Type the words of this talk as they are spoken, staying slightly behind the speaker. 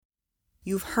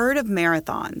You've heard of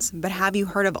marathons, but have you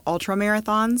heard of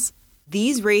ultramarathons?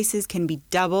 These races can be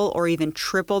double or even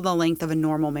triple the length of a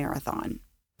normal marathon.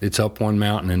 It's up one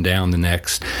mountain and down the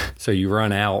next. So you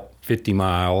run out 50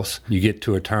 miles, you get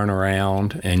to a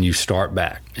turnaround, and you start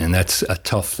back. And that's a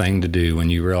tough thing to do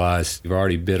when you realize you've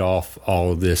already bit off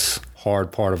all of this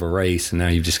hard part of a race, and now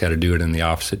you've just got to do it in the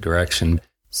opposite direction.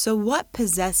 So what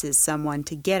possesses someone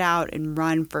to get out and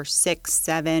run for 6,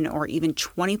 7, or even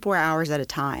 24 hours at a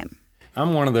time?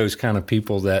 I'm one of those kind of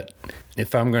people that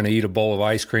if I'm going to eat a bowl of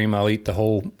ice cream, I'll eat the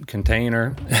whole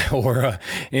container. Or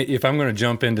if I'm going to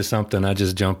jump into something, I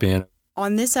just jump in.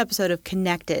 On this episode of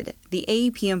Connected, the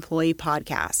AEP Employee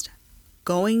Podcast,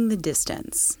 Going the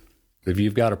Distance. If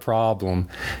you've got a problem,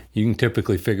 you can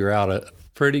typically figure out a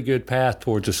pretty good path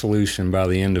towards a solution by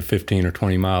the end of 15 or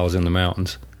 20 miles in the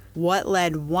mountains. What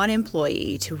led one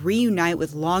employee to reunite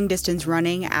with long-distance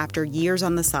running after years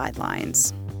on the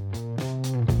sidelines?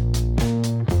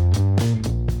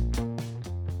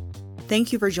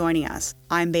 Thank you for joining us.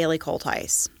 I'm Bailey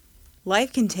Coltice.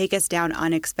 Life can take us down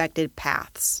unexpected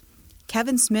paths.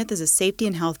 Kevin Smith is a safety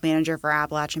and health manager for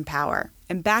Appalachian Power.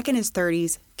 And back in his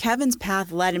 30s, Kevin's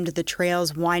path led him to the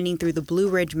trails winding through the Blue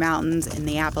Ridge Mountains and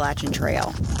the Appalachian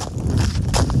Trail.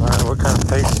 All right, what kind of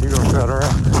pace are you going to cut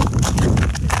around?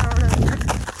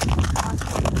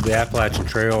 The Appalachian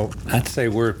Trail, I'd say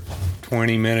we're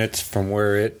 20 minutes from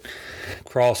where it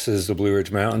crosses the Blue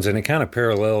Ridge Mountains, and it kind of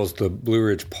parallels the Blue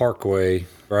Ridge Parkway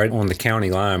right on the county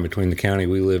line between the county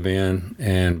we live in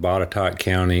and Botetourt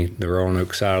County, the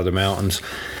Roanoke side of the mountains.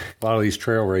 A lot of these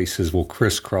trail races will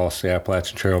crisscross the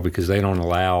Appalachian Trail because they don't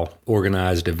allow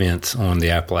organized events on the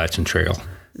Appalachian Trail.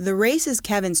 The races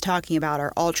Kevin's talking about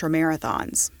are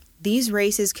ultramarathons. These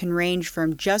races can range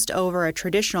from just over a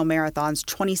traditional marathon's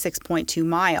 26.2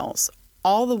 miles,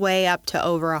 all the way up to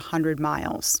over 100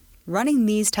 miles. Running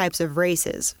these types of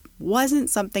races wasn't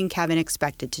something Kevin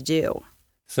expected to do.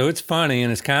 So it's funny,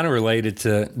 and it's kind of related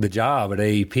to the job at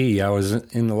AEP. I was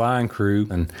in the line crew,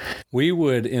 and we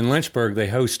would, in Lynchburg, they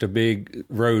host a big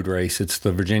road race. It's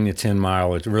the Virginia 10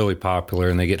 Mile. It's really popular,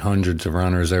 and they get hundreds of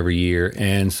runners every year.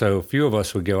 And so a few of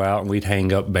us would go out, and we'd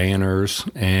hang up banners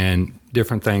and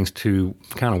different things to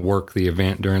kind of work the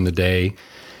event during the day.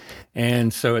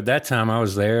 And so at that time I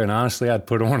was there, and honestly, I'd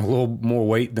put on a little more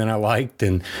weight than I liked.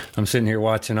 And I'm sitting here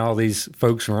watching all these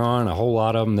folks run, a whole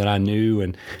lot of them that I knew,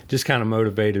 and just kind of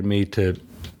motivated me to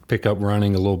pick up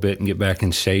running a little bit and get back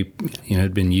in shape. You know,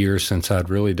 it'd been years since I'd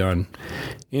really done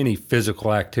any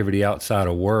physical activity outside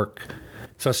of work.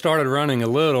 So I started running a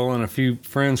little, and a few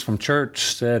friends from church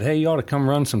said, hey, you ought to come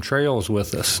run some trails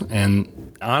with us.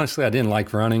 And honestly, I didn't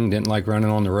like running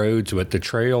on the roads, but the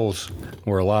trails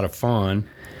were a lot of fun.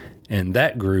 And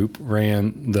that group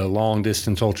ran the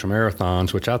long-distance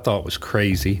ultramarathons, which I thought was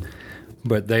crazy.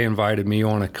 But they invited me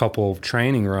on a couple of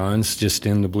training runs just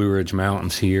in the Blue Ridge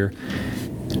Mountains here.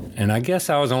 And I guess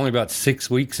I was only about 6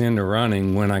 weeks into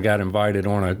running when I got invited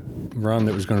on a run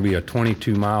that was going to be a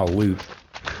 22-mile loop.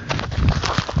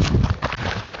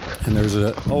 And there's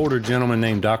an older gentleman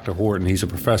named Dr. Horton. He's a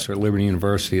professor at Liberty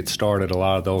University. It started a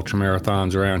lot of the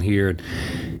ultramarathons around here.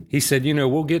 And he said, you know,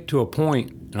 we'll get to a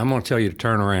point, and I'm going to tell you to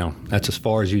turn around. That's as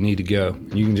far as you need to go.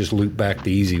 You can just loop back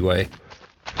the easy way.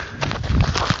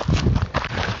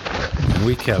 And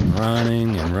we kept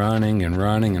running and running and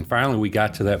running, and finally we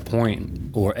got to that point,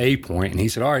 or a point, and he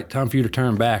said, all right, time for you to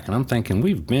turn back. And I'm thinking,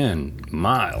 we've been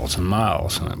miles and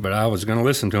miles. But I was going to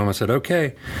listen to him. I said,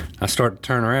 okay. I started to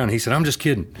turn around. He said, I'm just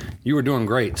kidding. You were doing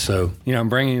great. So, you know, I'm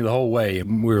bringing you the whole way.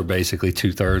 We were basically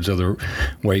 2/3 of the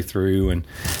way through and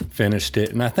finished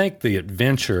it. And I think the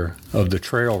adventure of the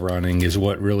trail running is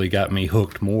what really got me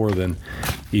hooked more than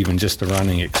even just the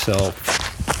running itself.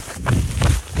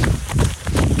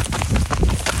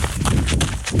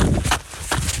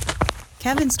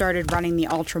 Kevin started running the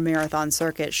ultramarathon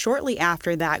circuit shortly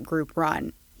after that group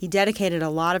run. He dedicated a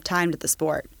lot of time to the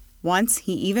sport. Once,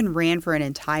 he even ran for an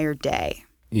entire day.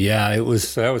 Yeah, that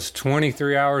was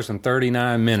 23 hours and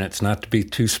 39 minutes, not to be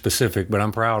too specific, but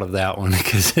I'm proud of that one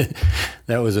because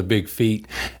that was a big feat.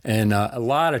 And a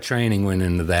lot of training went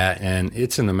into that, and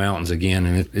it's in the mountains again,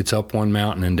 and it's up one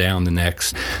mountain and down the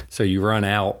next. So you run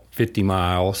out 50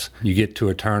 miles, you get to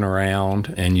a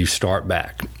turnaround, and you start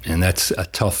back. And that's a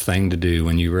tough thing to do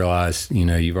when you realize, you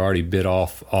know, you've already bit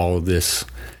off all of this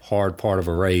hard part of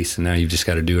a race, and now you've just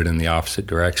got to do it in the opposite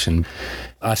direction.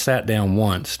 I sat down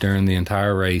once during the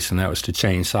entire race, and that was to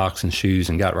change socks and shoes,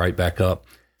 and got right back up.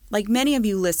 Like many of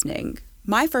you listening,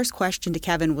 my first question to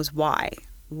Kevin was why?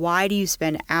 Why do you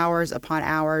spend hours upon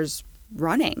hours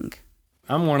running?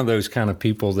 I'm one of those kind of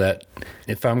people that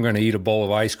if I'm going to eat a bowl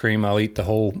of ice cream, I'll eat the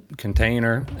whole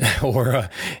container. Or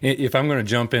if I'm going to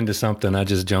jump into something, I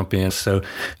just jump in. So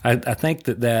I think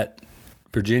that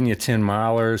Virginia 10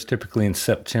 milers, typically in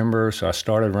September, so I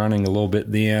started running a little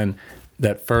bit then.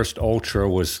 That first ultra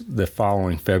was the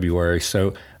following February.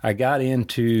 So I got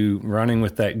into running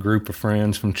with that group of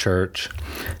friends from church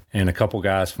and a couple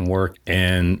guys from work,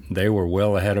 and they were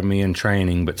well ahead of me in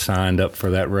training, but signed up for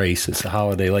that race. It's the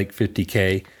Holiday Lake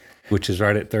 50K, which is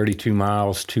right at 32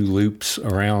 miles, 2 loops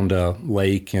around a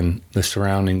lake and the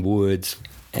surrounding woods.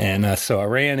 And so I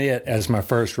ran it as my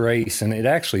first race, and it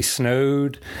actually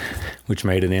snowed, which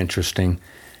made it interesting.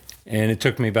 And it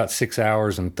took me about 6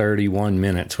 hours and 31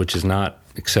 minutes, which is not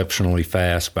exceptionally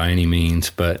fast by any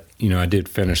means. But, I did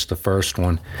finish the first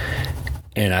one.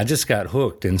 And I just got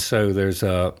hooked. And so there's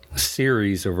a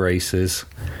series of races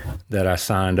that I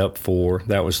signed up for.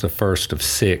 That was the first of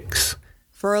 6.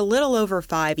 For a little over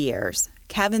 5 years,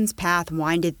 Kevin's path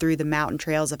winded through the mountain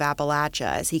trails of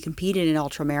Appalachia as he competed in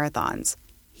ultramarathons.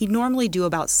 He'd normally do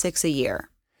about 6 a year.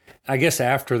 I guess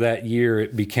after that year,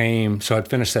 it became, so I'd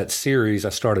finished that series, I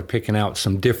started picking out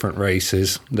some different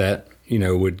races that,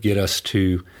 would get us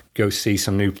to go see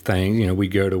some new things.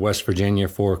 We'd go to West Virginia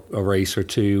for a race or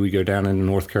two. We go down into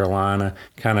North Carolina,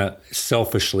 kind of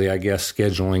selfishly, I guess,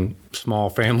 scheduling small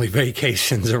family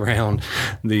vacations around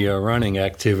the running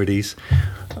activities,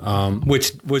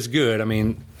 which was good. I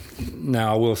mean,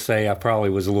 now, I will say I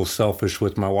probably was a little selfish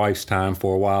with my wife's time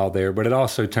for a while there, but it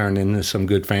also turned into some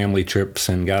good family trips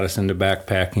and got us into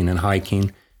backpacking and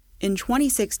hiking. In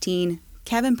 2016,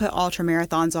 Kevin put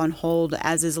ultramarathons on hold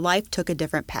as his life took a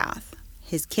different path.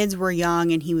 His kids were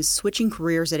young and he was switching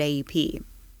careers at AEP.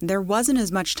 There wasn't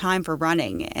as much time for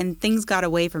running, and things got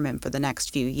away from him for the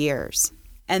next few years.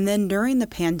 And then during the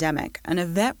pandemic, an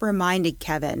event reminded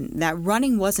Kevin that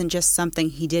running wasn't just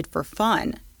something he did for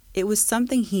fun. It was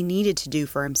something he needed to do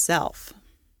for himself.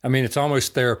 I mean, it's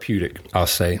almost therapeutic, I'll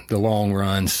say, the long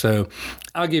run. So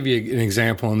I'll give you an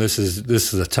example, and this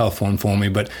is a tough one for me,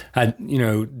 but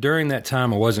during that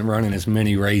time I wasn't running as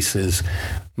many races.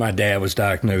 My dad was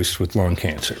diagnosed with lung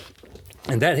cancer.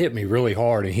 And that hit me really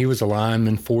hard. And he was a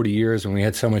lineman 40 years, and we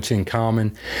had so much in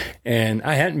common. And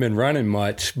I hadn't been running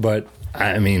much, but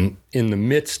I mean, in the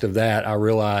midst of that, I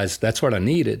realized that's what I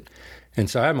needed. And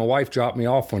so I had my wife drop me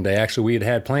off one day. Actually, we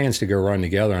had plans to go run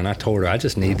together, and I told her, I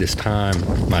just need this time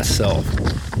myself.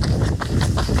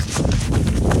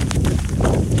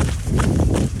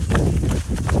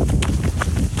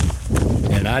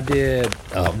 And I did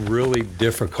a really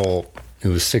difficult, it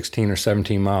was 16 or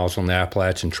 17 miles on the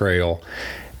Appalachian Trail.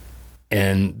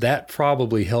 And that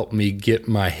probably helped me get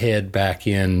my head back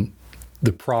in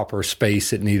the proper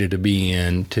space it needed to be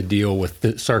in to deal with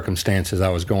the circumstances I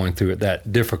was going through at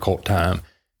that difficult time.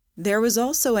 There was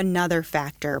also another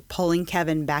factor pulling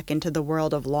Kevin back into the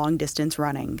world of long-distance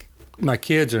running. My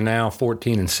kids are now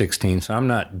 14 and 16, so I'm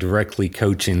not directly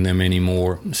coaching them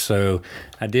anymore. So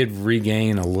I did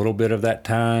regain a little bit of that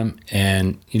time,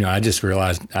 and, I just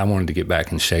realized I wanted to get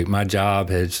back in shape. My job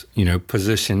has,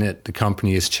 positioned it, the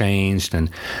company has changed,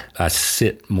 and I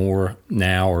sit more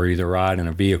now or either ride in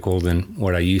a vehicle than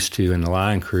what I used to in the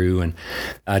line crew, and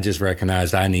I just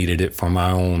recognized I needed it for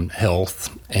my own health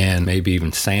and maybe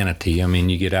even sanity. I mean,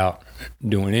 you get out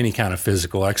doing any kind of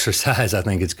physical exercise, I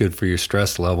think it's good for your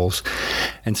stress levels.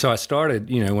 And so I started,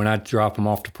 when I'd drop them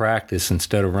off to practice,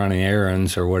 instead of running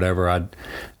errands or whatever,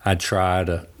 I'd try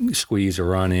to squeeze a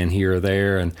run in here or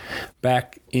there. And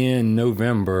back in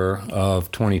November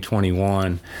of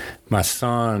 2021, my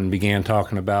son began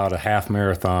talking about a half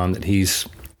marathon that he's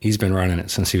been running it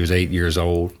since he was 8 years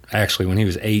old. Actually, when he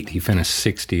was 8, he finished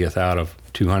 60th out of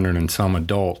 200 and some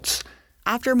adults.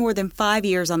 After more than 5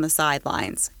 years on the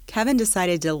sidelines, Kevin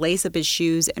decided to lace up his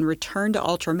shoes and return to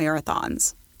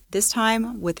ultramarathons, this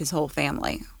time with his whole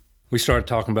family. We started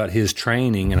talking about his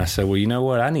training, and I said, well, you know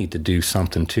what? I need to do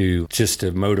something too, just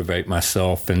to motivate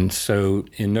myself. And so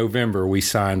in November, we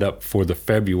signed up for the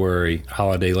February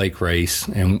Holiday Lake race,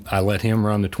 and I let him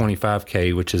run the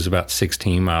 25K, which is about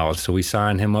 16 miles. So we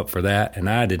signed him up for that, and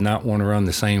I did not want to run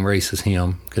the same race as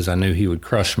him because I knew he would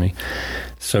crush me.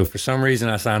 So for some reason,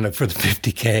 I signed up for the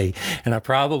 50K, and I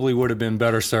probably would have been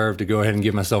better served to go ahead and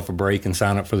give myself a break and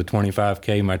sign up for the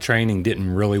 25K. My training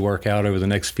didn't really work out over the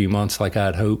next few months like I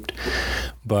had hoped.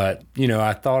 But,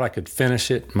 I thought I could finish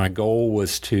it. My goal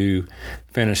was to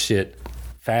finish it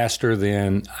faster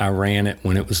than I ran it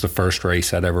when it was the first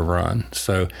race I'd ever run.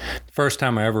 So the first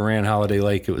time I ever ran Holiday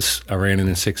Lake, I ran it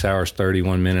in 6 hours,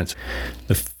 31 minutes.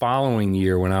 The following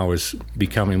year, when I was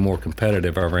becoming more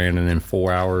competitive, I ran it in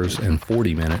 4 hours and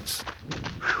 40 minutes.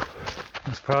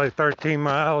 It's probably 13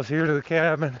 miles here to the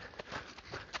cabin.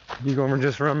 You gonna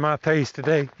just run my pace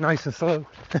today, nice and slow?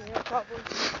 Yeah, probably.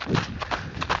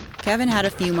 Kevin had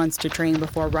a few months to train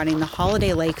before running the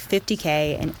Holiday Lake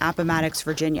 50K in Appomattox,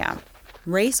 Virginia.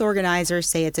 Race organizers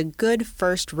say it's a good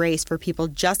first race for people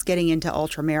just getting into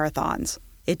ultramarathons.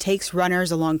 It takes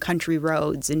runners along country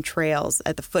roads and trails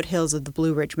at the foothills of the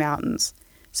Blue Ridge Mountains,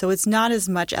 so it's not as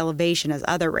much elevation as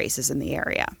other races in the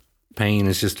area. Pain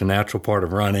is just a natural part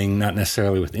of running, not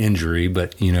necessarily with injury,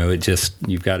 but,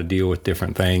 you've got to deal with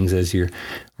different things as you're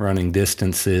running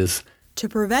distances. To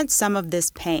prevent some of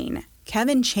this pain,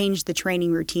 Kevin changed the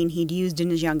training routine he'd used in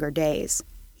his younger days.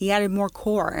 He added more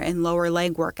core and lower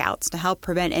leg workouts to help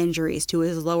prevent injuries to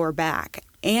his lower back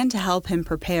and to help him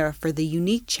prepare for the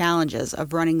unique challenges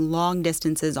of running long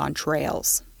distances on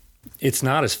trails. It's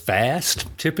not as fast,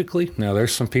 typically. Now,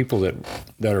 there's some people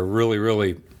that are really,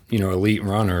 really elite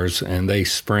runners, and they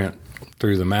sprint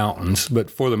through the mountains.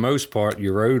 But for the most part,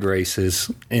 your road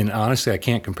races, and honestly, I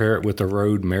can't compare it with a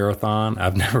road marathon.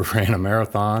 I've never ran a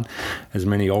marathon, as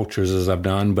many ultras as I've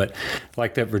done. But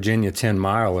like that Virginia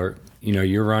 10-miler,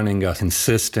 you're running a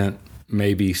consistent,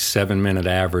 maybe 7-minute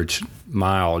average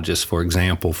mile, just for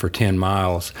example, for 10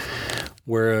 miles.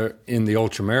 Where in the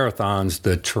ultramarathons,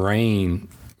 the terrain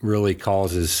really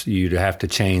causes you to have to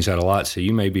change that a lot. So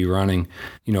you may be running,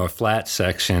 a flat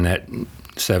section at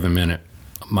 7-minute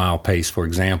mile pace, for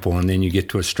example, and then you get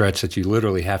to a stretch that you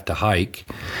literally have to hike.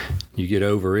 You get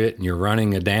over it and you're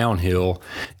running a downhill.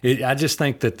 I just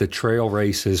think that the trail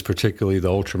races, particularly the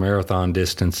ultramarathon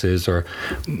distances, are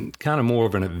kind of more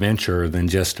of an adventure than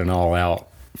just an all-out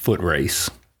foot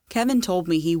race. Kevin told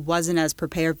me he wasn't as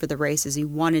prepared for the race as he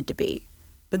wanted to be,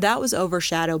 but that was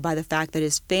overshadowed by the fact that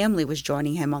his family was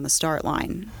joining him on the start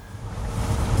line.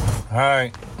 All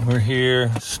right, we're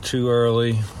here. It's too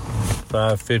early,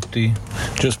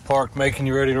 5:50. Just parked, making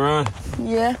you ready to run?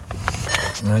 Yeah.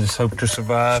 And I just hope to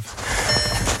survive.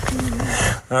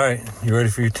 All right, you ready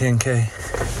for your 10K?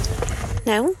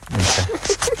 No. Okay.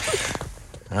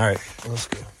 All right, let's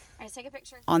go. Let's take a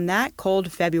picture. On that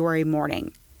cold February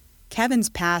morning, Kevin's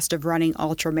past of running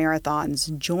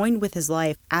ultramarathons joined with his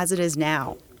life as it is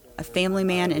now, a family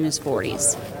man in his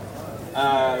 40s.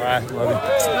 Bye, love you.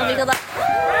 Love you, good luck.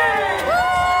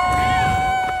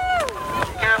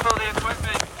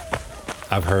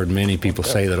 I've heard many people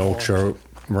say that ultra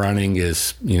running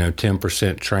is,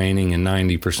 10% training and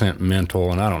 90%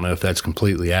 mental, and I don't know if that's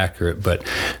completely accurate, but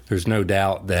there's no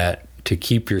doubt that to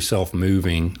keep yourself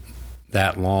moving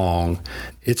that long,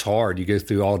 it's hard. You go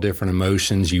through all different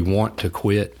emotions. You want to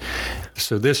quit.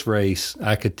 So this race,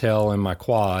 I could tell in my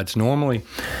quads. Normally,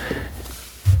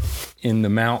 in the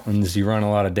mountains, you run a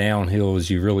lot of downhills.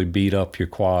 You really beat up your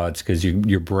quads because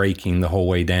you're braking the whole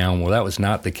way down. Well, that was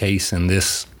not the case in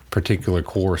this particular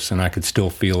course, and I could still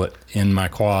feel it in my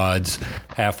quads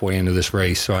halfway into this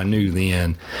race. So I knew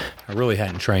then I really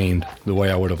hadn't trained the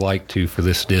way I would have liked to for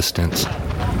this distance.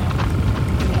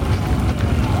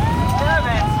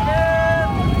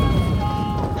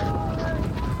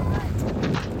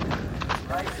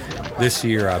 This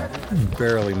year, I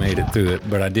barely made it through it,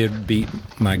 but I did beat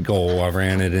my goal. I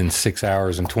ran it in 6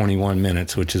 hours and 21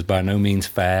 minutes, which is by no means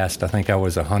fast. I think I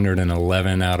was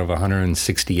 111 out of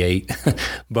 168.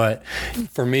 But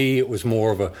for me, it was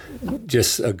more of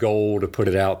just a goal to put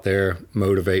it out there,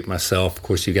 motivate myself. Of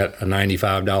course, you got a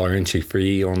 $95 entry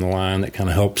fee on the line that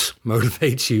kind of helps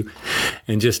motivate you.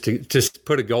 And just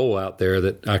put a goal out there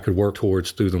that I could work towards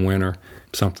through the winter,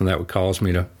 something that would cause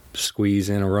me to squeeze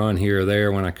in a run here or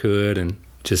there when I could and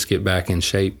just get back in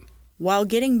shape. While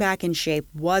getting back in shape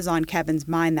was on Kevin's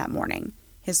mind that morning,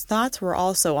 his thoughts were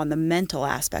also on the mental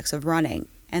aspects of running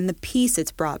and the peace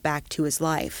it's brought back to his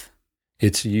life.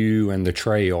 It's you and the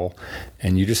trail,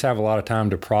 and you just have a lot of time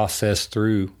to process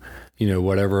through,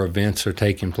 whatever events are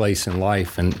taking place in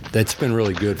life, and that's been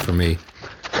really good for me.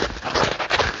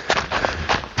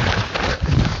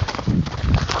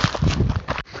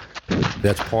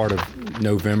 That's part of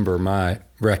November, my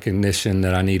recognition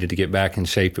that I needed to get back in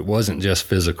shape. It wasn't just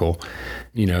physical.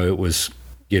 It was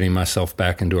getting myself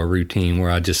back into a routine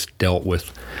where I just dealt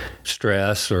with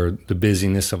stress or the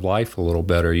busyness of life a little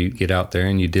better. You get out there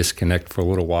and you disconnect for a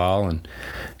little while, and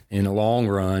in the long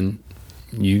run,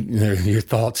 your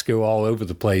thoughts go all over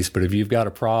the place. But if you've got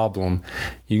a problem,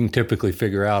 you can typically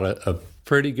figure out a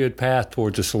pretty good path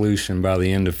towards a solution by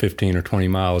the end of 15 or 20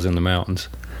 miles in the mountains.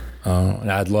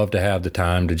 I'd love to have the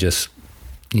time to just,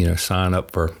 sign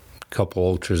up for a couple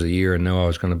ultras a year and know I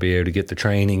was going to be able to get the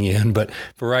training in. But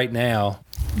for right now,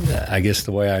 I guess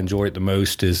the way I enjoy it the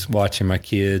most is watching my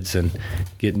kids and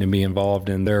getting to be involved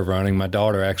in their running. My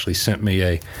daughter actually sent me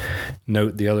a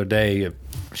note the other day.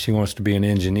 She wants to be an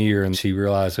engineer, and she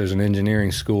realized there's an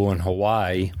engineering school in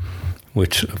Hawaii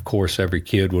which of course every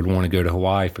kid would want to go to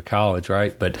Hawaii for college,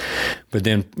 right? But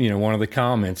then, one of the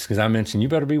comments, because I mentioned, you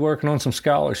better be working on some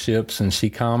scholarships, and she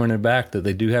commented back that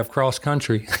they do have cross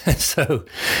country. So,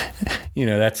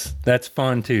 that's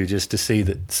fun too, just to see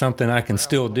that something I can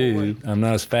still do. I'm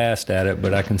not as fast at it,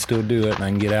 but I can still do it, and I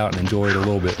can get out and enjoy it a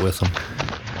little bit with them.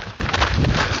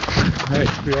 All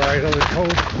right, you all right on the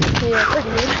cold? Yeah, pretty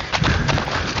good.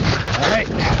 All right.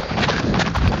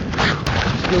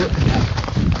 Let's do it.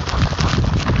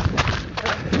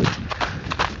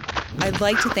 I'd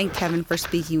like to thank Kevin for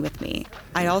speaking with me.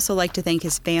 I'd also like to thank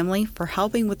his family for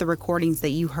helping with the recordings that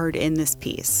you heard in this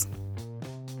piece.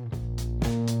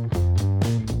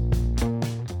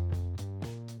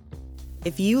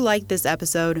 If you liked this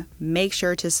episode, make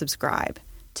sure to subscribe.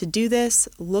 To do this,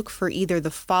 look for either the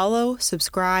follow,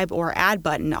 subscribe, or add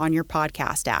button on your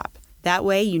podcast app. That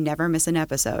way you never miss an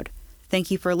episode.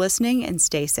 Thank you for listening and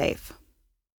stay safe.